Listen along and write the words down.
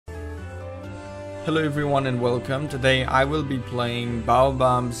Hello everyone and welcome. Today I will be playing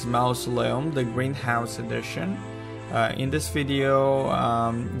Baobabs Mausoleum, the Grindhouse edition. In this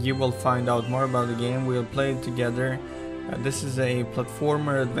video you will find out more about the game. We'll play it together. This is a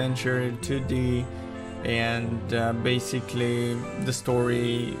platformer adventure 2D, and basically the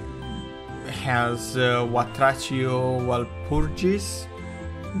story has Watrachio Walpurgis.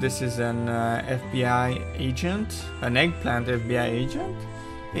 This is an FBI agent, an eggplant FBI agent,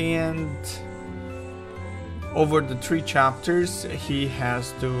 and over the 3 chapters, he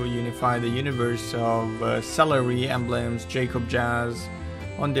has to unify the universe of celery emblems, Jacob Jazz,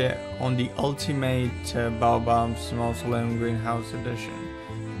 on the ultimate Baobabs Mausoleum Grindhouse edition.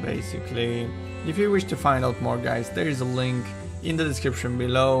 Basically, if you wish to find out more, guys, there is a link in the description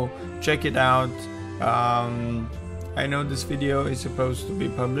below. Check it out. I know this video is supposed to be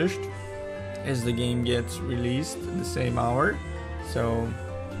published as the game gets released the same hour, so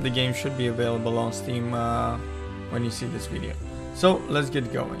the game should be available on Steam when you see this video. So let's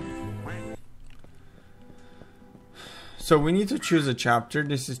get going. So we need to choose a chapter.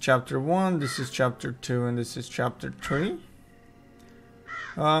 This is chapter 1, this is chapter 2, and this is chapter 3.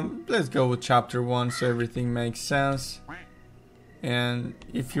 Let's go with chapter 1 so everything makes sense. And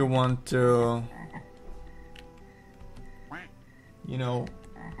if you want to, you know,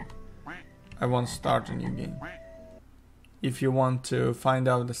 I won't start a new game. If you want to find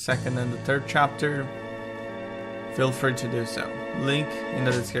out the 2nd and the 3rd chapter, feel free to do so. Link in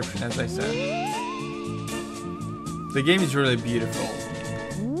the description, as I said. The game is really beautiful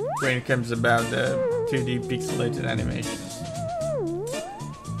when it comes about the 2D pixelated animations.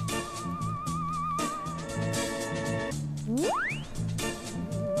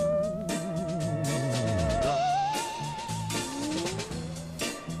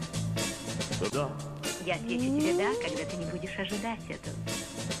 Я отвечу тебе «да», когда ты не будешь ожидать этого.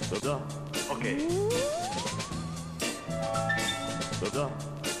 Да, окей. Да.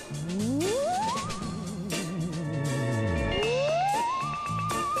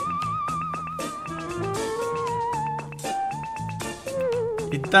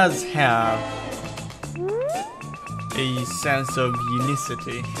 It does have a sense of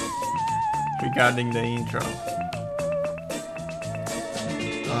unicity regarding the intro.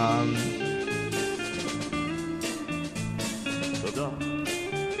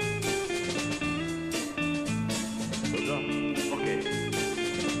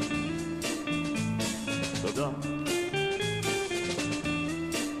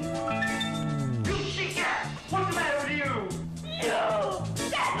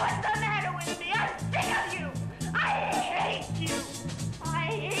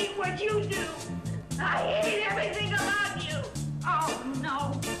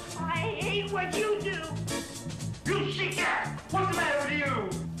 What you do? You sick cat! What's the matter with you?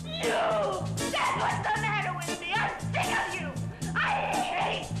 You! That's what's the matter with me! I'm sick of you! I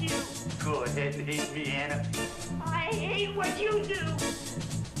hate you! Go ahead and hate me, Anna. I hate what you do!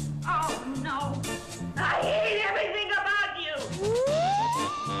 Oh no! I hate everything about you!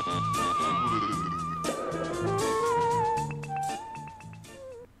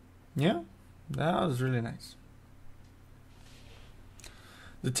 Yeah, that was really nice.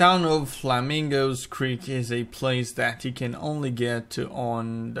 The town of Flamingo's Creek is a place that you can only get to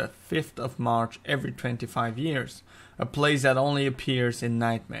on the 5th of March every 25 years. A place that only appears in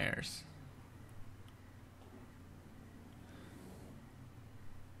nightmares.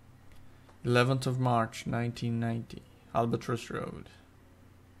 "11th of March 1990, Albatro Road.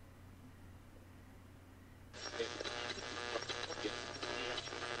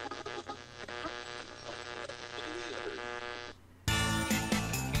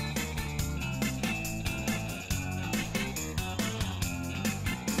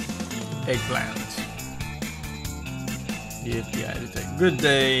 Eggplant. The FBI detective. Good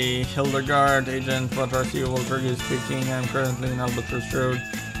day, Hildegard, Agent Watrachio Walpurgis speaking. I'm currently in Albatros Road.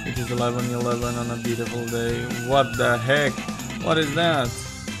 It is 11:11 on a beautiful day. What the heck? What is that?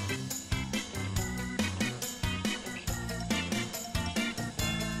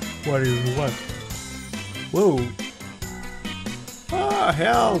 What is what? Whoa! Ah,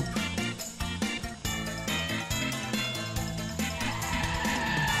 help!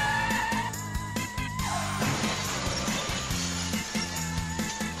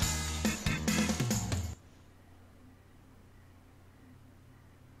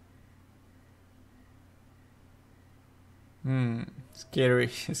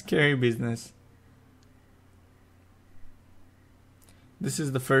 Scary business. This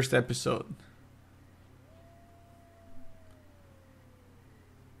is the first episode.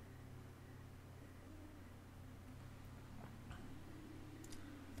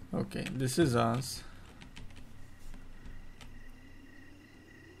 Okay, this is us.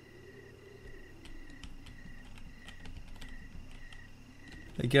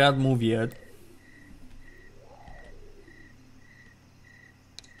 I cannot move yet.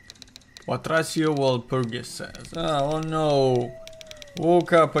 Patricio Walpurgis says, oh no,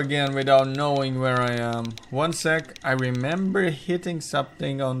 woke up again without knowing where I am. One sec, I remember hitting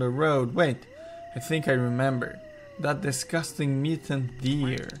something on the road. Wait, I think I remember. That disgusting mutant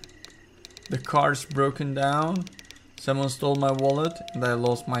deer. The car's broken down. Someone stole my wallet and I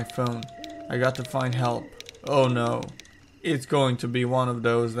lost my phone. I got to find help. Oh no, it's going to be one of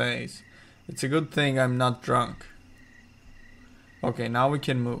those days. It's a good thing I'm not drunk. Okay, now we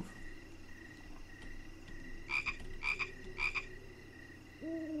can move.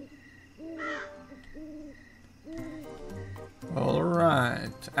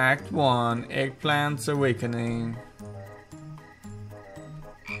 Alright, Act 1, Eggplant's Awakening.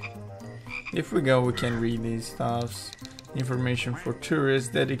 If we go, we can read these stuffs. Information for tourists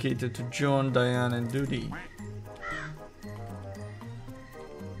dedicated to John, Diane, and Duty.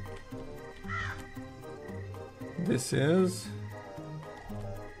 This is...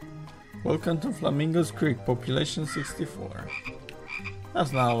 Welcome to Flamingo's Creek, population 64.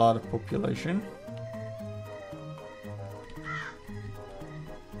 That's not a lot of population.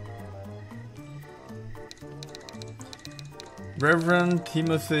 Reverend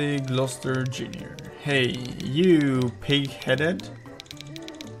Timothy Gloucester Jr. Hey, you pig-headed?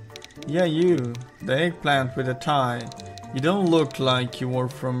 Yeah, you, the eggplant with a tie. You don't look like you were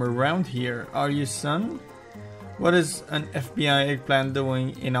from around here, are you, son? What is an FBI eggplant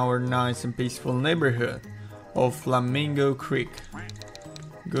doing in our nice and peaceful neighborhood of Flamingo Creek?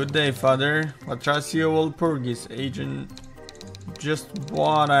 Good day, Father. Patricio Walpurgis, agent. Just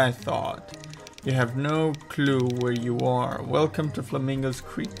what I thought. You have no clue where you are. Welcome to Flamingo's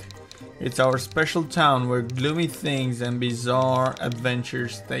Creek. It's our special town where gloomy things and bizarre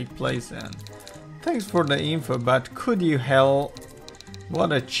adventures take place in. Thanks for the info, but could you help?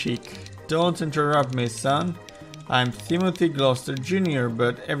 What a cheek. Don't interrupt me, son. I'm Timothy Gloucester Jr.,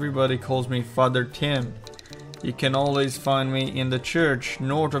 but everybody calls me Father Tim. You can always find me in the church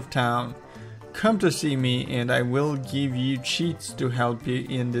north of town. Come to see me and I will give you cheats to help you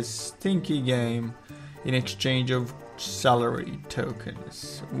in this stinky game in exchange of salary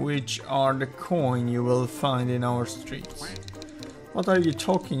tokens, which are the coin you will find in our streets. What are you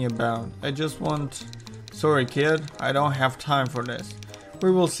talking about? I just want... Sorry kid, I don't have time for this. We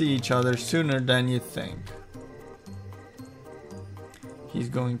will see each other sooner than you think. He's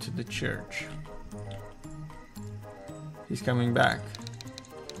going to the church. He's coming back.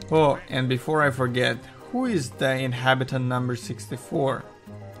 Oh, and before I forget, who is the inhabitant number 64?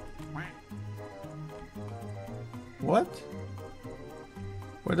 What?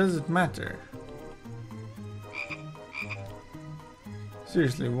 Why does it matter?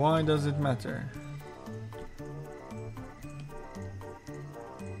 Seriously, why does it matter?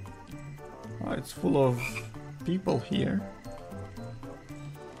 Oh, it's full of people here.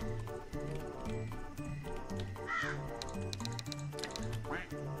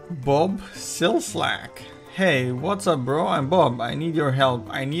 Bob Silslack. Hey, what's up bro? I'm Bob. I need your help.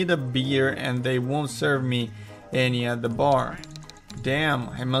 I need a beer and they won't serve me any at the bar. Damn,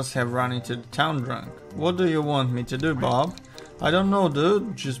 I must have run into the town drunk. What do you want me to do, Bob? I don't know,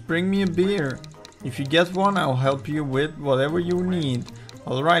 dude. Just bring me a beer. If you get one, I'll help you with whatever you need.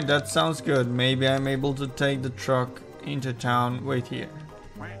 Alright, that sounds good. Maybe I'm able to take the truck into town. Wait here.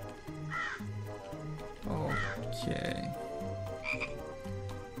 Okay.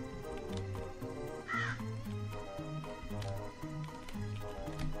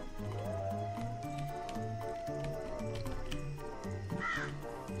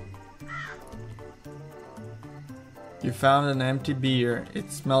 You found an empty beer.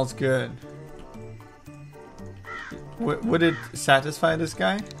 It smells good. Would it satisfy this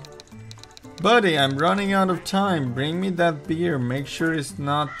guy? Buddy, I'm running out of time. Bring me that beer. Make sure it's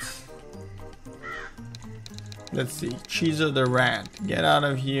not... Let's see. Cheezo the rat. Get out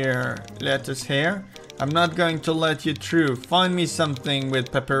of here. Lettuce hair. I'm not going to let you through. Find me something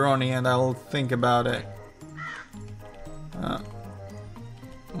with pepperoni and I'll think about it.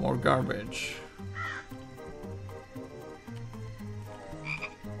 More garbage.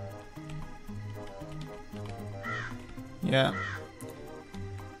 Yeah.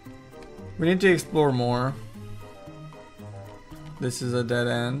 We need to explore more. This is a dead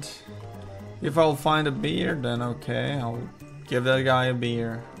end. If I'll find a beer, then okay. I'll give that guy a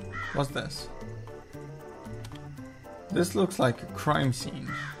beer. What's this? This looks like a crime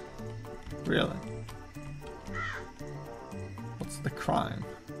scene. Really? What's the crime?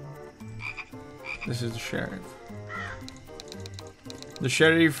 This is the sheriff. The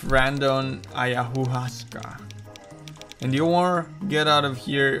sheriff Randon Ayahuasca. And you are get out of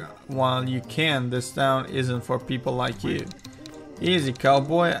here while you can. This town isn't for people like you. Easy,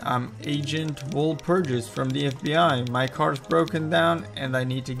 cowboy. I'm Agent Walpurgis from the FBI. My car's broken down and I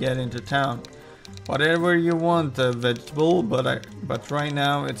need to get into town. Whatever you want, vegetable, but right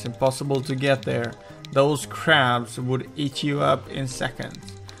now it's impossible to get there. Those crabs would eat you up in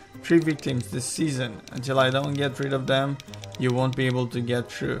seconds. 3 victims this season. Until I don't get rid of them, you won't be able to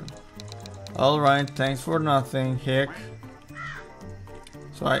get through. Alright, thanks for nothing, hick.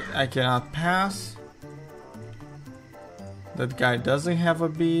 So I cannot pass. That guy doesn't have a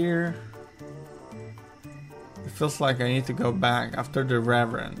beer. It feels like I need to go back after the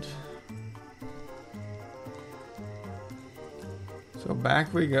Reverend. So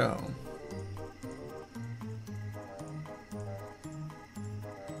back we go.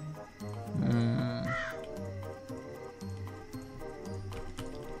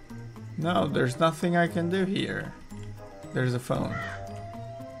 No, there's nothing I can do here. There's a phone.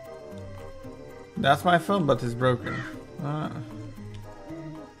 That's my phone, but it's broken. Ah.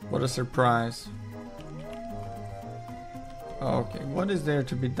 What a surprise. Okay, what is there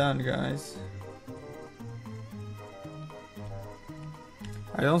to be done, guys?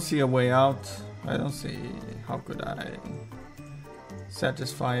 I don't see a way out. I don't see... How could I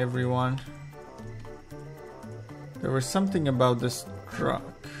satisfy everyone? There was something about this truck.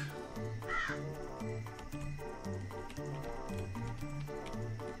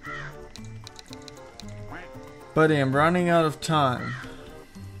 Buddy, I'm running out of time.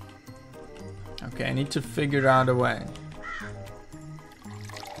 Okay, I need to figure out a way.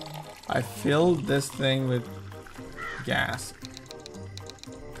 I filled this thing with gas.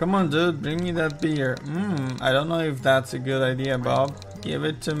 Come on, dude, bring me that beer. I don't know if that's a good idea, Bob. Give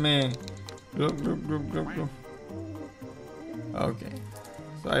it to me. Okay,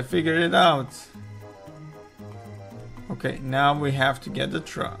 so I figured it out. Okay, now we have to get the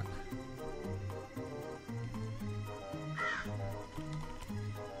truck.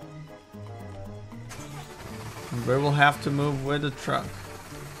 We will have to move with the truck.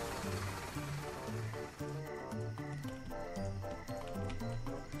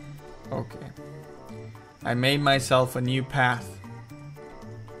 Okay. I made myself a new path.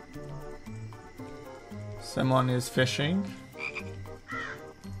 Someone is fishing.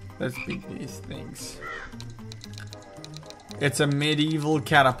 Let's pick these things. It's a medieval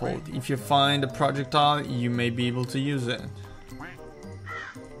catapult. If you find a projectile, you may be able to use it.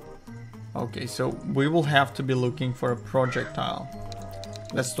 Okay, so we will have to be looking for a projectile.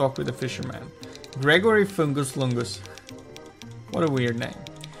 Let's talk with the fisherman. Gregory Fungus Lungus. What a weird name.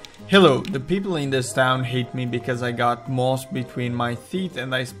 Hello, the people in this town hate me because I got moss between my teeth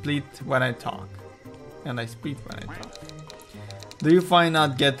and I split when I talk. Do you find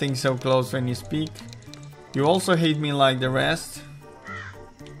not getting so close when you speak? You also hate me like the rest?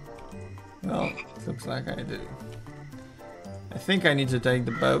 Well, looks like I do. I think I need to take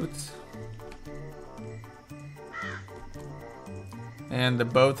the boat. And the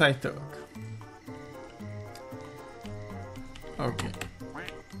boat I took. Okay.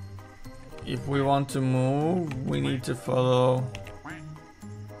 If we want to move, we need to follow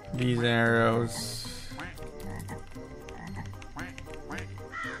these arrows.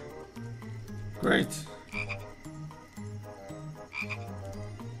 Great.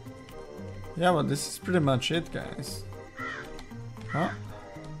 Yeah, but this is pretty much it, guys. Huh?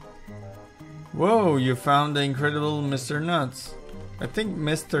 Whoa, you found the incredible Mr. Nuts. I think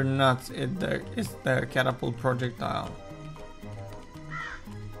Mr. Nuts is the catapult projectile.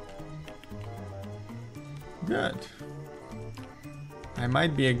 Good. I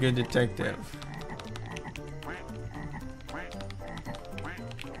might be a good detective.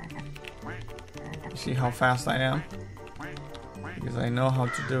 You see how fast I am? Because I know how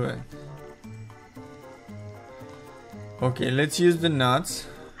to do it. Okay, let's use the nuts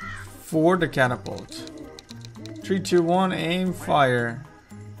for the catapult. 3, 2, 1, aim, fire.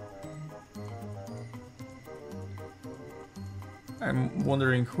 I'm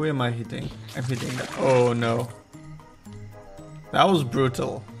wondering who am I hitting? I'm hitting that. Oh no. That was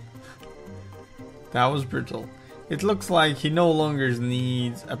brutal. That was brutal. It looks like he no longer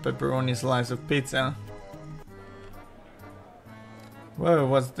needs a pepperoni slice of pizza. Whoa,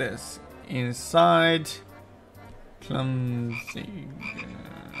 what's this? Inside. Clumsy.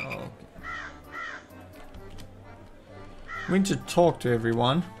 Okay. We need to talk to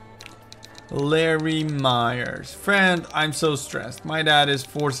everyone. Larry Myers. Friend, I'm so stressed. My dad is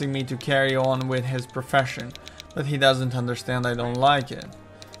forcing me to carry on with his profession, but he doesn't understand I don't like it.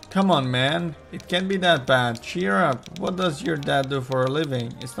 Come on, man. It can't be that bad. Cheer up. What does your dad do for a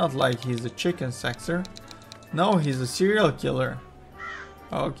living? It's not like he's a chicken sexer. No, he's a serial killer.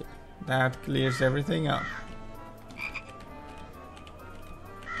 Okay, that clears everything up.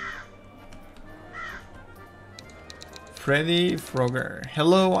 Freddy Frogger.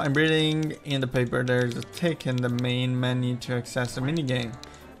 Hello, I'm reading in the paper there's a tick in the main menu to access a minigame.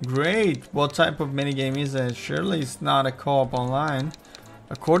 Great! What type of minigame is it? Surely it's not a co-op online.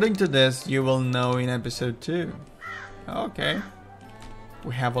 According to this, you will know in episode 2. Okay.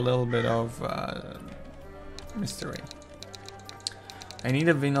 We have a little bit of mystery. I need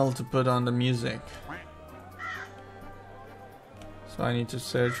a vinyl to put on the music. So I need to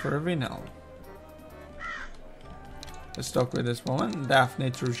search for a vinyl. Let's talk with this woman,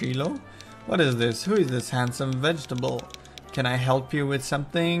 Daphne Trujillo. What is this? Who is this handsome vegetable? Can I help you with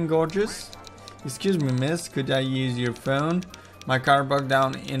something, gorgeous? Excuse me, miss, could I use your phone? My car broke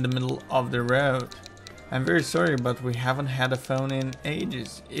down in the middle of the road. I'm very sorry, but we haven't had a phone in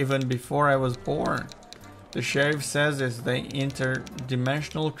ages, even before I was born. The sheriff says it's the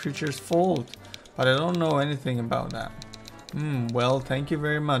interdimensional creature's fault, but I don't know anything about that. Well, thank you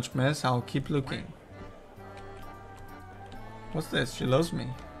very much, miss. I'll keep looking. What's this? She loves me.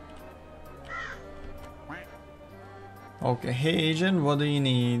 Okay, hey agent, what do you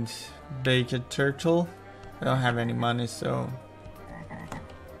need? Baked turtle? I don't have any money, so...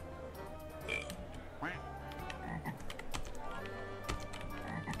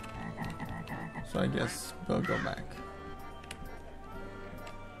 So I guess we'll go back.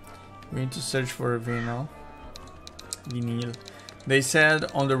 We need to search for a vinyl. They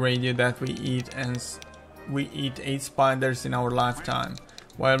said on the radio that we eat 8 spiders in our lifetime.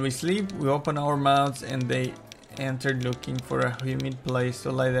 While we sleep, we open our mouths and they enter looking for a humid place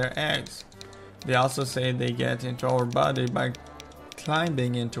to lay their eggs. They also say they get into our body by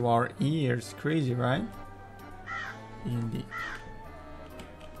climbing into our ears. Crazy, right? Indeed.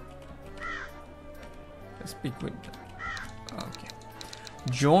 Let's speak with them. Okay.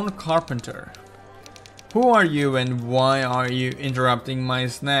 John Carpenter. Who are you and why are you interrupting my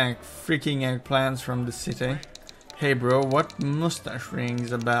snack? Freaking eggplants from the city. Hey bro, what mustache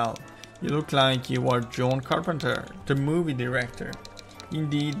rings a bell? You look like you are John Carpenter, the movie director.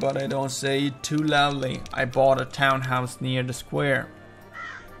 Indeed, but I don't say it too loudly. I bought a townhouse near the square.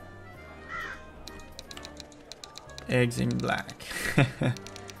 Eggs in black.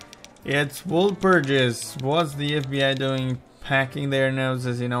 It's Woolpurges. What's the FBI doing packing their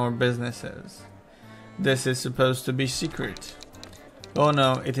noses in our businesses? This is supposed to be secret. Oh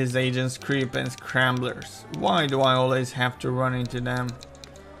no, it is Agents Creep and Scramblers. Why do I always have to run into them?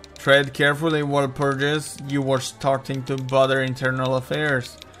 Tread carefully, Woolpurges. You were starting to bother internal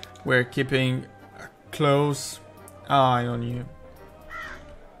affairs. We're keeping a close eye on you.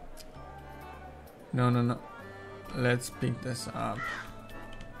 No. Let's pick this up.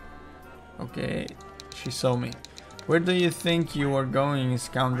 Okay, she saw me. Where do you think you are going,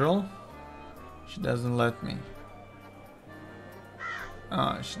 scoundrel? She doesn't let me.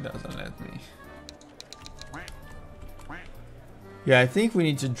 She doesn't let me. Yeah, I think we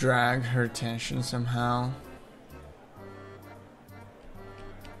need to drag her attention somehow.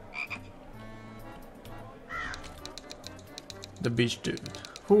 The beach dude.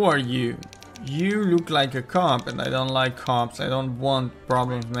 Who are you? You look like a cop and I don't like cops. I don't want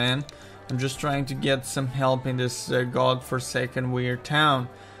problems, man. I'm just trying to get some help in this godforsaken weird town.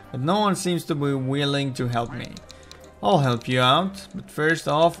 But no one seems to be willing to help me. I'll help you out, but first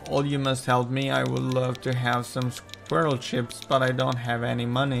off, all you must help me. I would love to have some squirrel chips, but I don't have any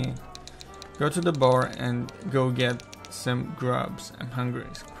money. Go to the bar and go get some grubs. I'm hungry.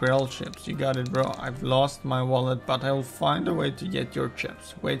 Squirrel chips, you got it, bro. I've lost my wallet, but I'll find a way to get your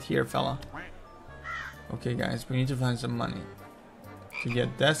chips. Wait here, fella. Okay, guys, we need to find some money to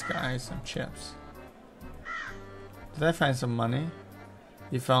get this guy some chips. Did I find some money?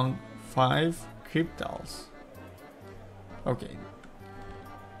 You found 5 cryptals. Okay.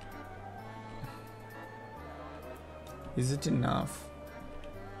 Is it enough?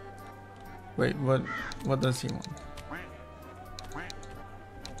 Wait, what does he want?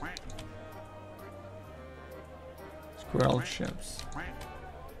 Squirrel chips.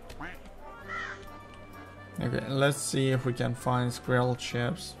 Okay, let's see if we can find squirrel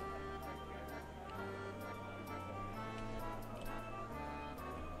chips.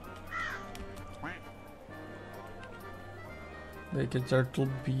 Baked turtle,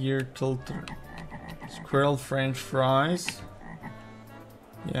 beer, turtle, squirrel French fries.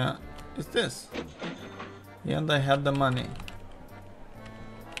 Yeah, it's this. Yeah, and I had the money.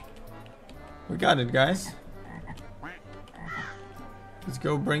 We got it, guys. Let's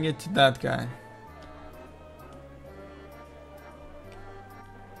go bring it to that guy.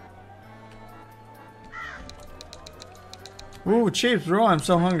 Ooh, chips, bro, I'm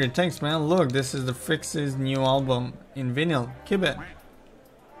so hungry. Thanks, man. Look, this is the Fix's new album in vinyl. Keep it.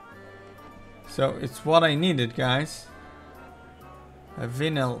 So, it's what I needed, guys. A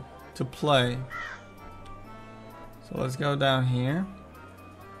vinyl to play. So, let's go down here.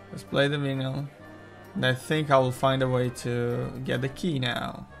 Let's play the vinyl. And I think I will find a way to get the key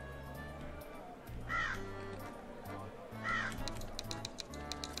now.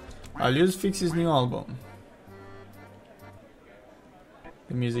 I'll use Fix's new album.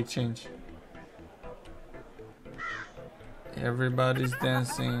 The music changed. Everybody's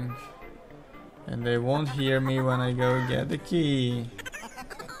dancing. And they won't hear me when I go get the key.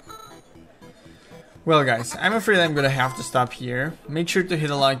 Well guys, I'm afraid I'm gonna have to stop here. Make sure to hit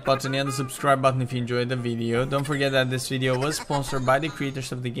the like button and the subscribe button if you enjoyed the video. Don't forget that this video was sponsored by the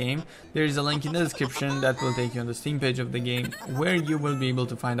creators of the game. There is a link in the description that will take you on the Steam page of the game, where you will be able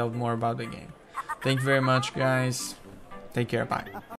to find out more about the game. Thank you very much guys. Take care, bye.